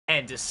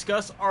and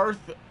discuss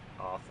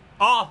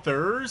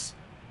authors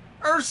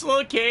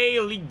Ursula K.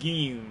 Le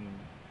Guin.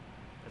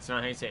 That's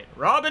not how you say it.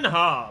 Robin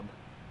Hobb.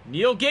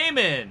 Neil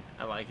Gaiman.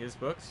 I like his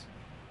books.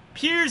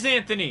 Piers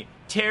Anthony.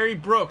 Terry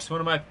Brooks, one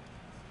of my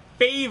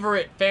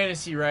favorite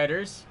fantasy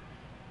writers.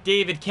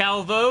 David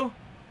Calvo.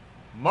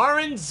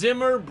 Marin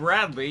Zimmer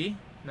Bradley.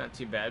 Not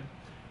too bad.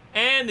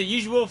 And the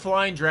usual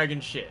flying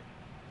dragon shit.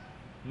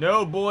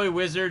 No boy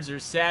wizards or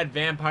sad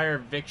vampire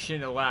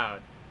fiction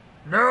allowed.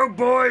 No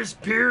boys,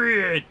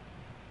 period.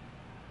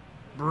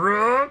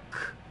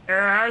 Brooke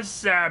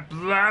S. at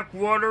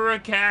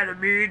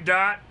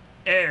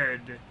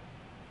blackwateracademy.ed.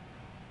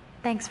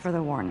 Thanks for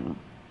the warning.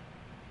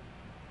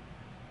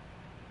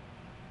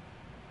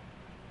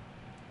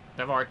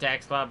 The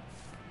Vortex Club.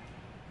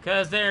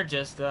 Because they're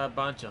just a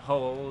bunch of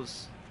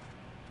holes.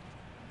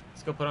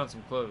 Let's go put on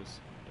some clothes.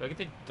 Do I get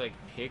to, like,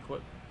 pick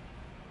what?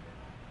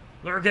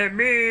 Look at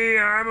me,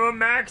 I'm a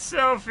Max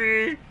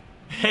selfie.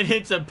 And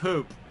it's a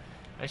poop.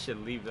 I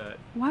should leave that.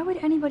 Why would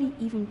anybody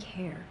even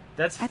care?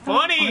 That's I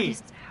funny! thought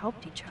artists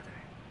helped each other.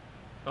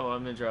 Oh,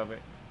 I'm gonna drop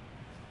it.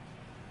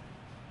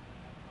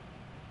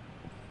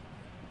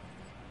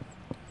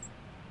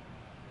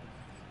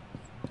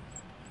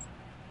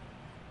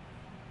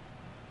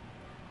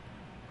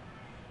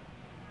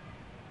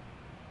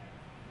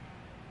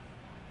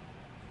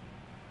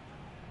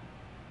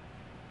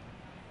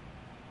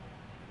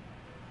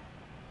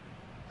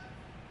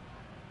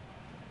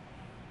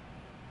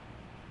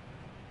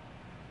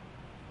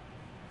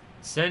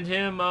 Send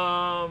him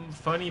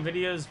funny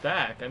videos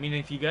back. I mean,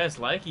 if you guys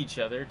like each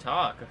other,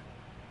 talk.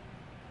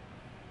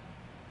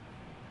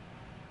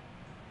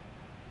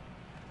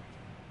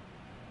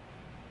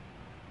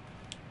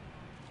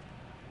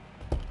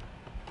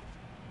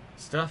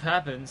 Stuff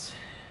happens.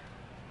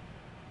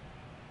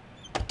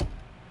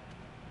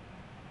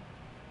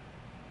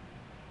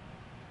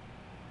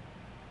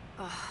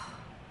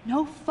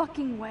 No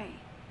fucking way.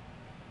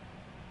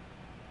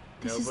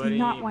 This is Nobody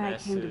not why I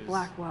came to messes.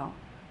 Blackwell.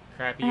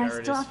 Crappy And I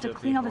artist, still have to filthy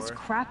clean all this whore.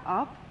 crap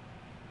up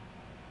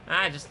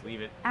Ah, just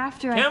leave it.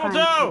 after I Camel find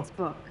toe! Kate's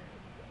book.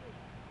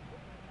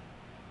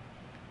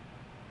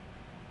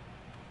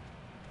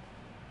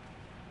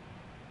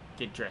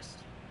 Get dressed.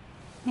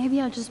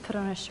 Maybe I'll just put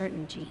on a shirt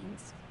and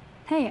jeans.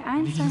 Hey, You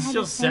Einstein can had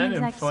still the same send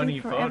him exact funny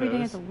suit for every day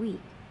photos. of the week.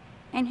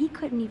 And he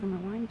couldn't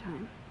even rewind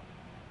time.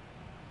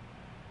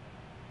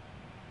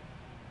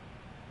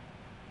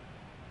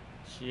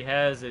 She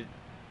has a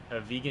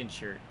vegan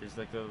shirt. There's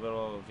like a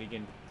little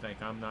vegan,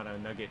 like, I'm not a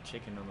nugget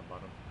chicken on the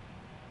bottom.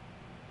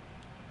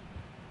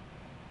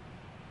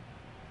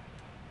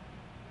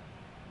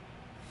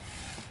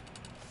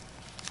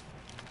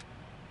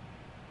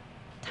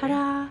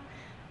 Ta-da!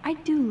 I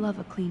do love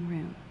a clean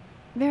room.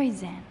 Very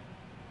zen.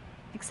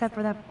 Except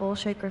for that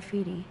bullshit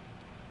graffiti.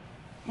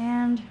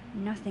 And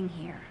nothing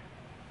here.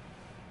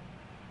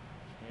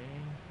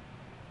 Okay.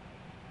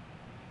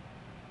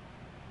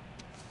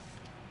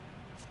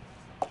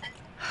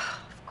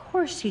 Of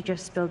course she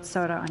just spilled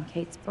soda on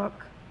Kate's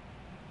book.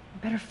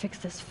 I better fix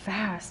this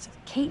fast.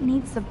 Kate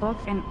needs the book,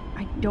 and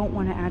I don't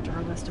want to add to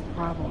her list of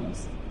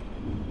problems.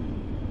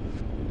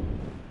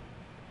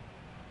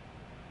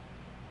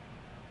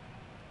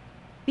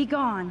 Be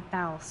gone,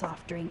 foul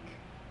soft drink.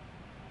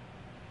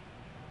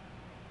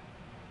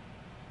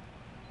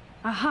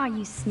 Aha,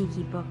 you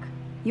sneaky book.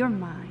 You're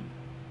mine.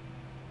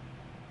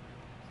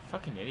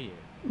 Fucking idiot.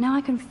 Now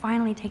I can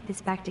finally take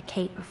this back to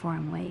Kate before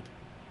I'm late.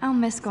 I'll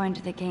miss going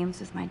to the games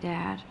with my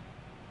dad.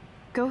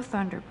 Go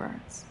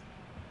Thunderbirds.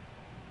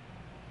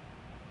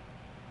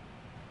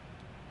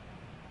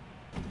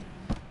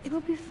 It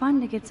will be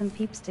fun to get some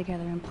peeps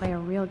together and play a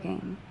real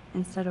game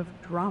instead of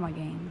drama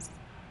games.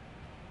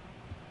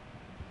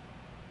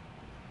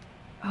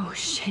 Oh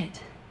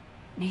shit.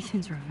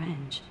 Nathan's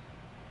revenge.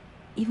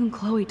 Even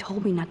Chloe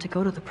told me not to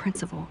go to the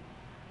principal.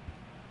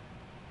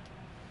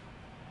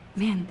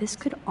 Man, this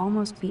could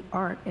almost be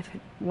art if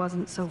it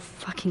wasn't so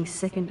fucking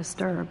sick and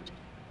disturbed.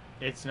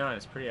 It's not.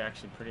 It's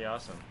actually pretty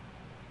awesome.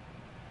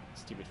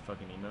 Stupid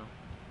fucking emo.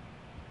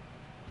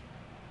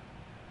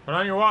 Put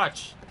on your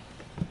watch.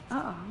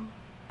 Uh-oh.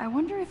 I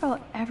wonder if I'll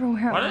ever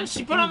wear it. Why didn't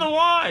she put on the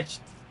watch?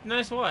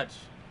 Nice watch.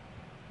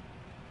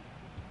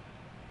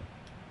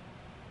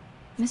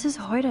 Mrs.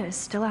 Hoyta is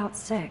still out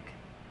sick.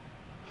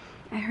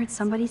 I heard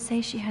somebody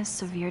say she has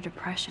severe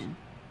depression.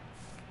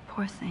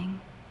 Poor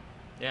thing.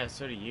 Yeah,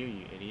 so do you,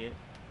 you idiot.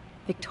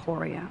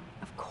 Victoria,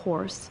 of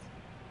course.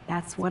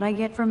 That's what I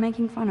get for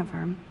making fun of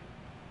her.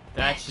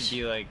 That Bitch. should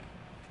be like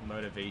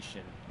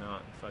motivation,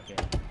 not fucking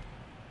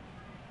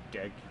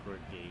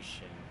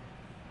degradation.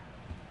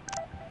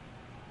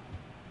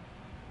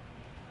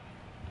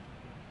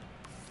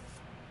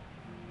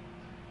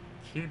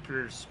 Keep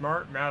your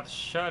smart mouth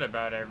shut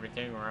about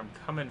everything or I'm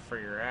coming for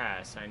your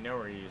ass. I know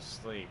where you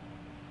sleep.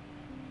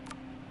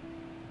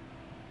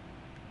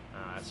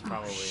 That's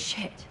probably... Oh,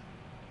 shit.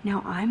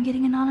 Now I'm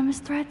getting anonymous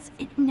threats?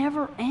 It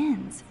never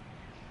ends.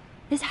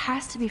 This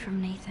has to be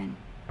from Nathan.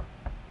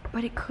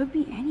 But it could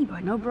be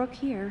anybody. No Brooke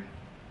here.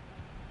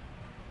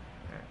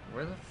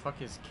 Where the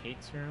fuck is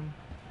Kate's room?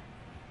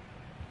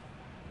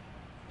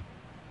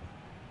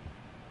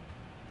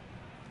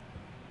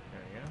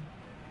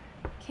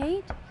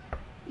 Kate?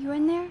 You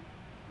in there?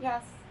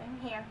 Yes, I'm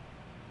here.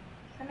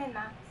 Come in,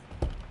 Max.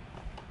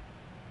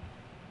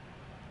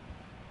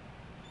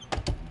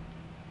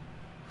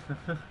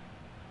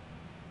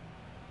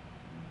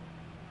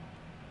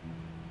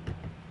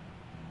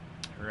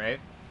 Right?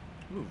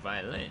 Ooh,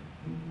 violin.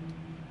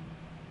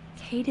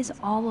 Kate is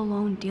all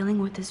alone dealing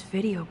with this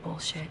video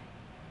bullshit.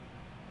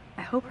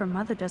 I hope her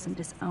mother doesn't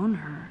disown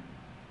her.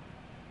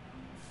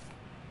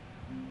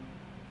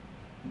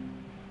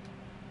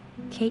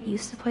 Kate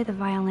used to play the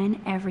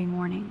violin every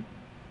morning.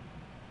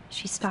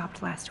 She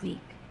stopped last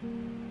week.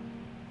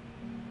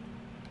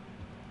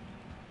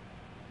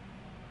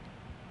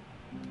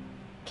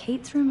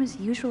 Kate's room is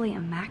usually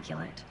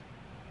immaculate.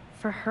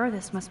 For her,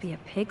 this must be a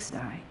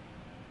pigsty.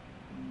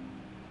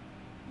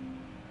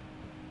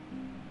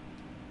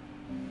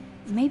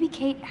 Maybe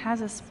Kate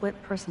has a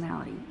split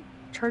personality.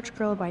 Church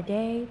girl by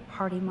day,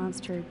 party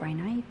monster by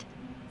night.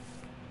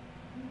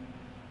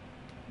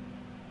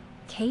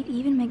 Kate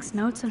even makes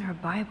notes in her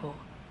Bible.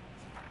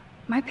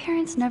 My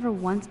parents never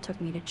once took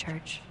me to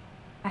church.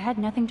 I had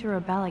nothing to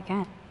rebel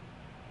against.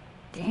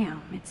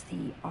 Damn, it's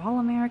the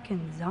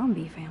all-American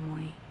zombie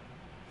family.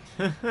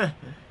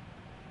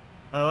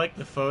 I like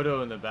the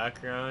photo in the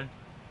background.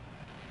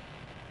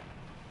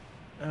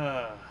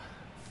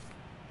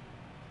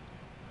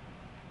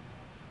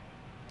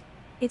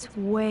 It's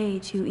way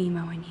too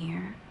emo in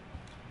here.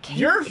 Kate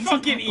You're isn't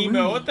fucking that emo.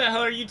 gloomy What the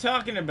hell are you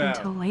talking about?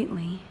 until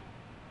lately.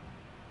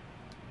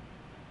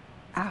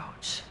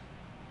 Ouch.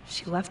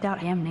 She left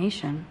out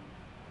damnation.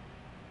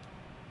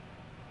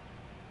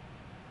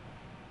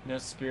 No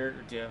spirit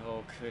or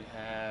devil could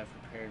have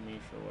prepared me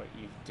for what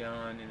you've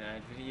done in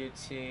that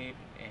videotape,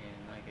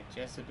 and like a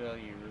Jezebel,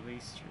 you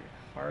released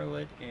your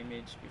harlot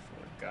image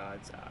before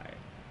God's eye.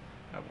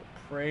 I will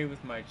pray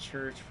with my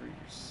church for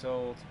your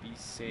soul to be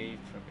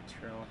saved from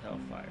eternal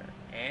hellfire.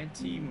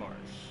 Auntie Marsh.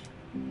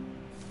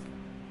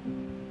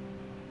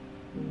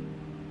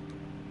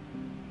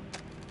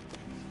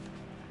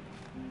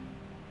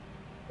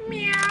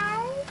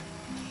 Meow.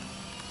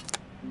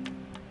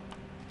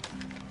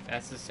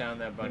 That's the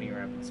sound that bunny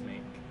rabbits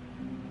make.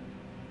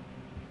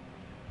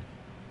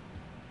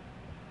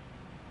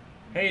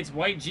 Hey, it's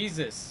White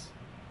Jesus.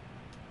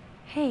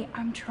 Hey,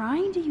 I'm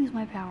trying to use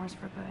my powers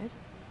for good.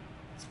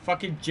 It's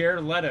fucking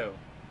Jared Leto.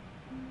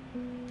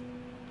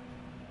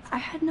 I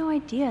had no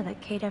idea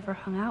that Kate ever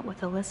hung out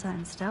with Alyssa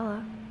and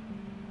Stella.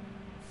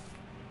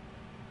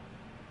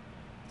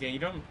 Yeah, you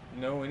don't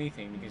know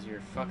anything because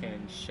you're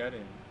fucking shut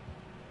in.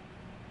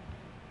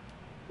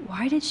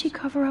 Why did she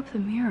cover up the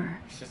mirror?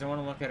 She doesn't want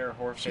to look at her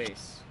whore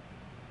face.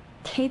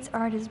 Kate's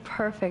art is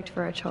perfect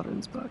for a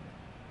children's book.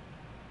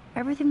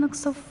 Everything looks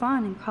so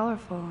fun and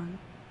colorful and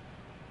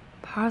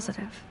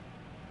positive.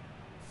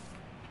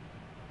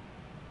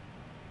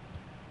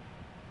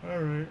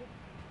 Alright.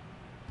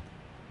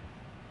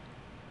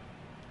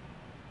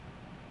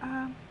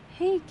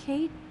 Hey,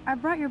 Kate, I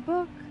brought your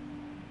book.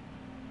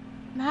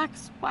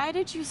 Max, why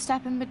did you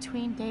step in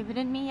between David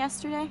and me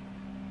yesterday?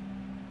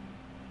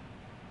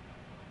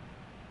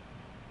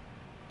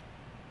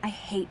 I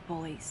hate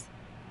bullies.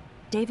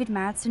 David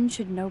Madsen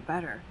should know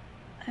better.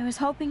 I was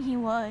hoping he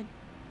would.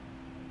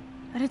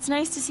 But it's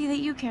nice to see that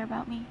you care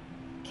about me.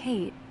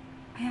 Kate,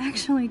 I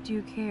actually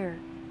do care.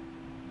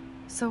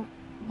 So,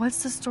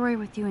 what's the story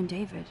with you and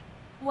David?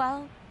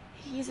 Well,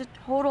 he's a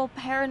total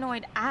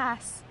paranoid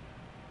ass.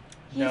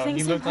 He No,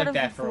 thinks he I'm looked part like of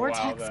that the for a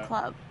while, Vortex though.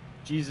 Club.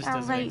 Jesus All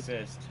doesn't right.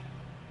 exist.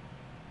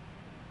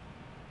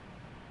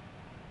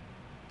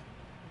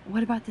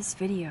 What about this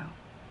video?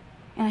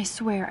 And I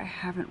swear I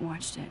haven't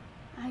watched it.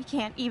 I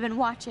can't even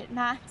watch it,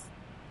 Max.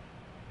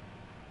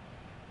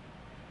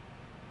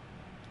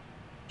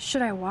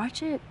 Should I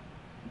watch it?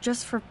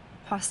 Just for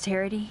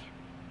posterity?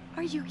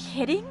 Are you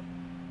kidding?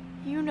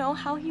 You know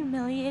how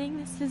humiliating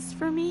this is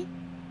for me?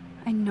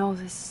 I know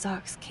this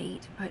sucks,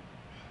 Kate, but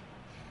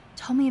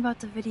tell me about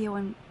the video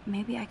and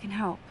maybe I can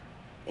help.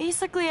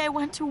 Basically, I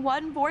went to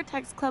one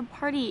Vortex Club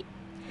party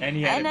And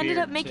he had and a ended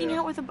beard, up making too.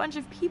 out with a bunch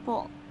of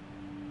people.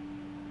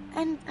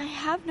 And I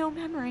have no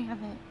memory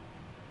of it.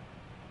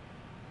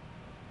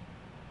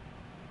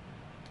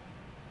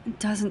 It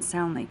doesn't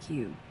sound like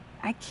you.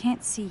 I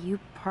can't see you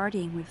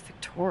partying with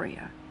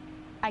Victoria.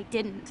 I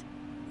didn't.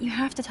 You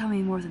have to tell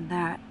me more than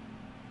that.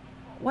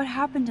 What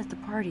happened at the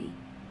party?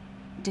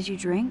 Did you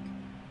drink?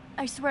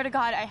 I swear to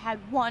God, I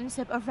had one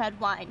sip of red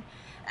wine,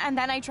 and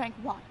then I drank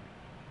water.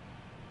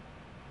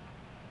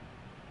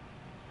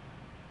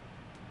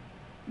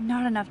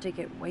 Not enough to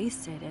get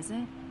wasted, is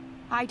it?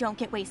 I don't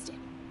get wasted.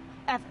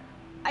 Ever.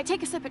 I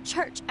take a sip at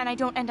church, and I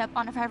don't end up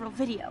on a viral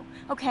video,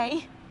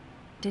 okay?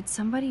 Did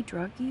somebody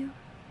drug you?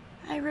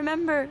 I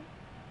remember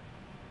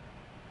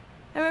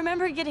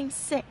getting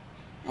sick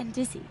and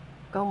dizzy.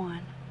 Go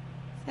on.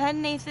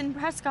 Then Nathan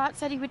Prescott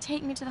said he would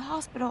take me to the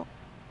hospital.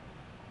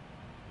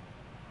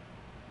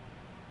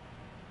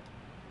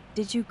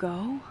 Did you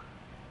go?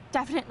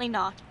 Definitely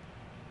not.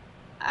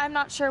 I'm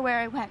not sure where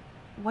I went.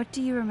 What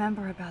do you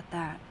remember about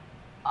that?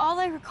 All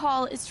I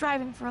recall is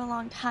driving for a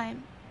long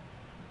time.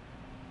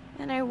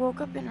 Then I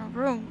woke up in a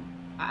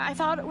room. I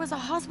thought it was a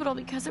hospital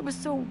because it was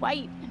so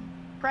white and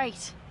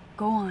bright.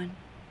 Go on.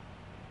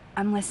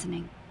 I'm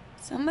listening.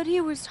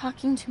 Somebody was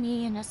talking to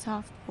me in a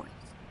soft voice.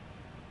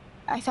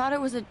 I thought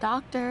it was a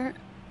doctor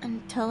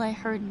until I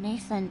heard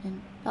Nathan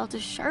and felt a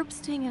sharp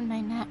sting in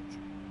my neck.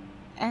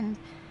 And...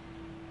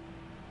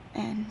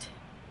 And?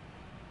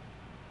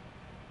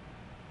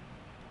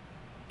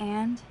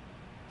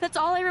 That's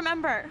all I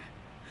remember.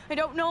 I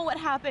don't know what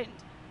happened.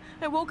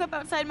 I woke up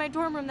outside my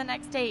dorm room the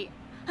next day.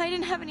 I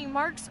didn't have any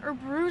marks or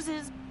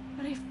bruises,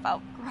 but I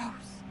felt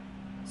gross.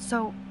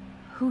 So,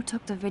 who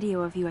took the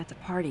video of you at the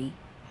party?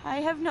 I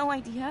have no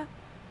idea.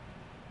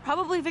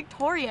 Probably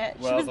Victoria.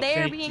 Well, she was the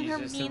there fake being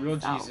Jesus, her mean the real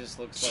self. Jesus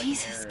looks like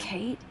Jesus, an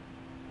Kate.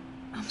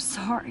 I'm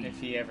sorry. If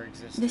he ever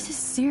existed. This is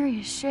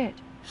serious shit.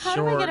 How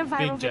do I get a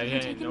Short, viral big, video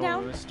gigantic taken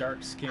down? nose,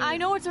 dark skin. I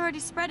know it's already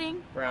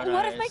spreading. Brown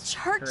What eyes, if my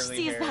church curly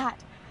sees hair. that?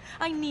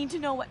 I need to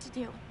know what to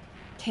do.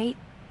 Kate,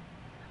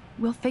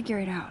 we'll figure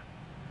it out.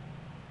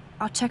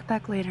 I'll check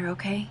back later,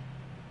 okay?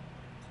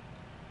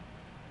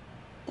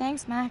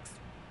 Thanks, Max.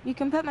 You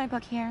can put my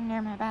book here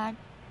near my bag.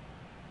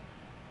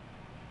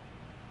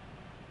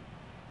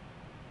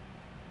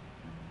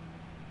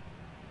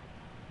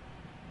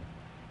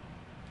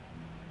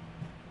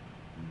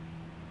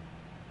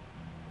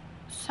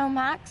 So,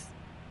 Max,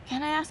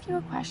 can I ask you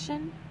a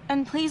question?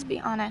 And please be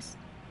honest.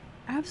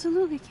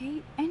 Absolutely,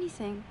 Kate.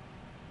 Anything.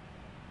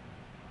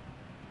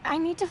 I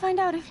need to find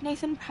out if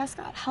Nathan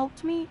Prescott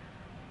helped me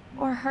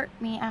or hurt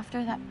me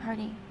after that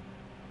party.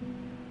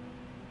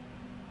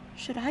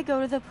 Should I go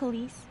to the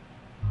police?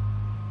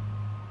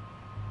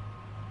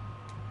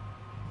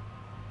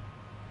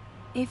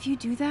 If you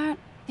do that,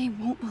 they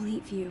won't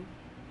believe you.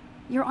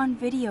 You're on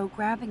video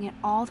grabbing at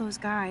all those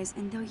guys,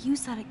 and they'll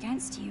use that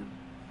against you.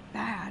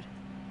 Bad.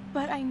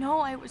 But I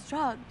know I was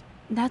drugged.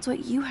 That's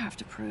what you have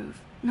to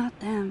prove, not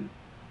them.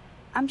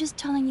 I'm just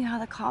telling you how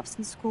the cops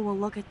in school will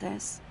look at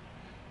this.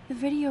 The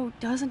video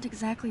doesn't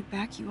exactly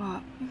back you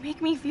up. You make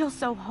me feel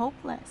so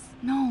hopeless.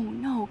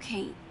 No,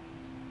 Kate.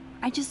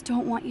 I just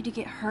don't want you to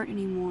get hurt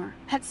anymore.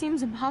 That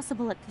seems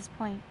impossible at this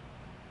point.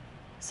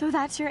 So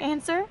that's your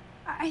answer?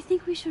 I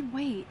think we should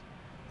wait.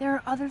 There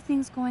are other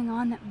things going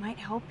on that might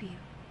help you.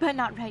 But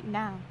not right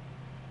now.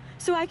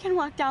 So I can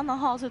walk down the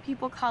halls with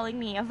people calling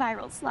me a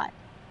viral slut.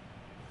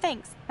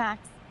 Thanks,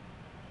 Max.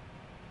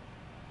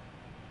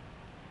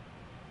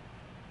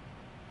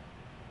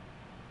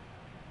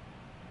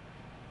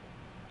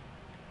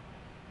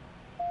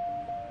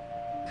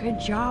 Good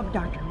job,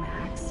 Dr.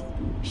 Max.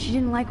 She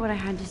didn't like what I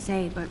had to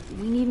say, but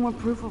we need more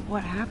proof of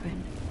what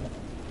happened.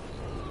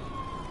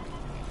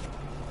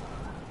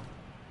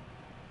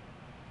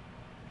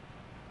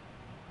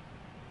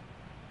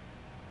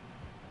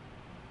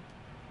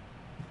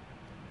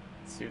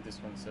 Let's see what this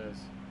one says.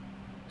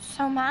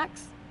 So,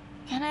 Max,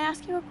 can I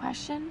ask you a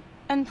question?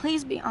 And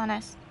please be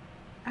honest.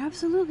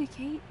 Absolutely,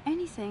 Kate.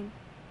 Anything.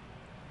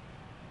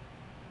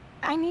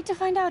 I need to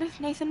find out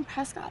if Nathan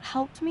Prescott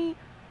helped me.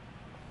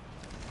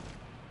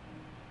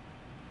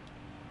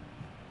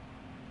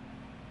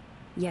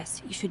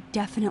 Yes, you should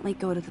definitely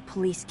go to the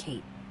police,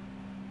 Kate.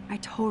 I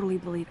totally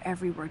believe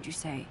every word you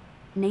say.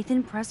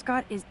 Nathan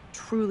Prescott is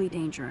truly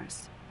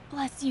dangerous.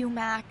 Bless you,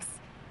 Max.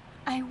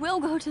 I will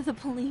go to the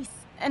police.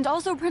 And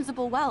also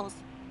Principal Wells.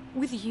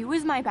 With you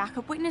as my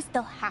backup witness,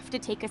 they'll have to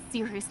take us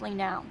seriously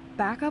now.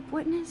 Backup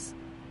witness?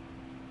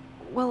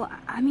 Well,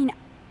 I mean,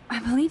 I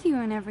believe you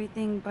in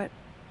everything, but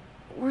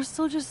we're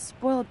still just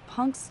spoiled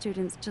punk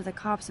students to the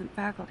cops and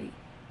faculty.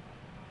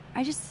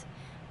 I just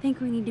think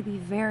we need to be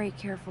very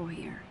careful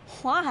here.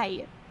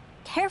 Why?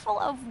 Careful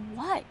of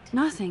what?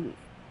 Nothing.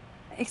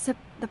 Except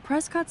the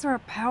Prescotts are a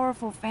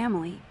powerful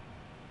family.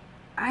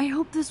 I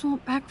hope this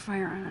won't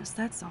backfire on us,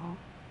 that's all.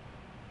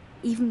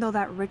 Even though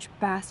that rich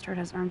bastard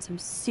has earned some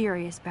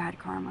serious bad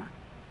karma.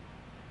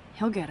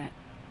 He'll get it.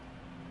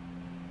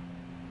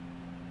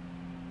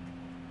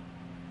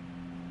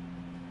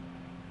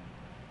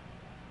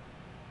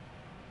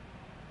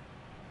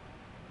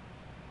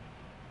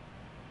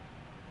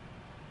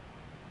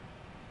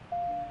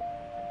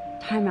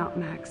 Time out,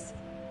 Max.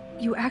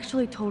 You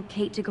actually told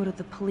Kate to go to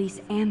the police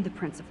and the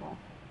principal,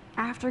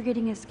 after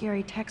getting a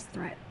scary text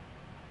threat.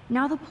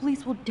 Now the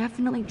police will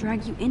definitely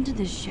drag you into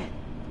this shit.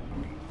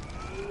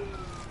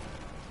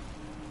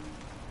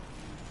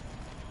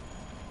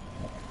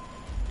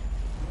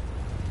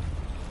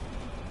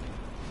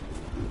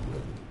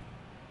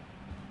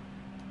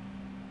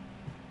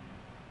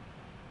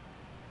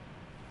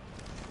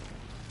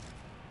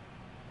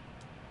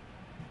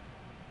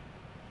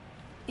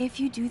 If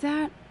you do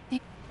that,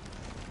 they...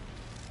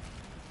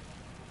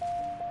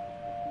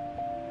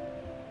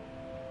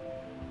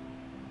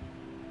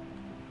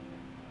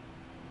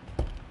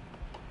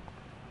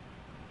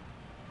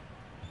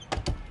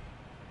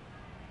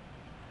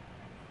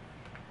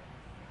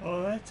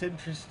 Oh, that's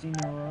interesting,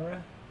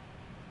 Aurora.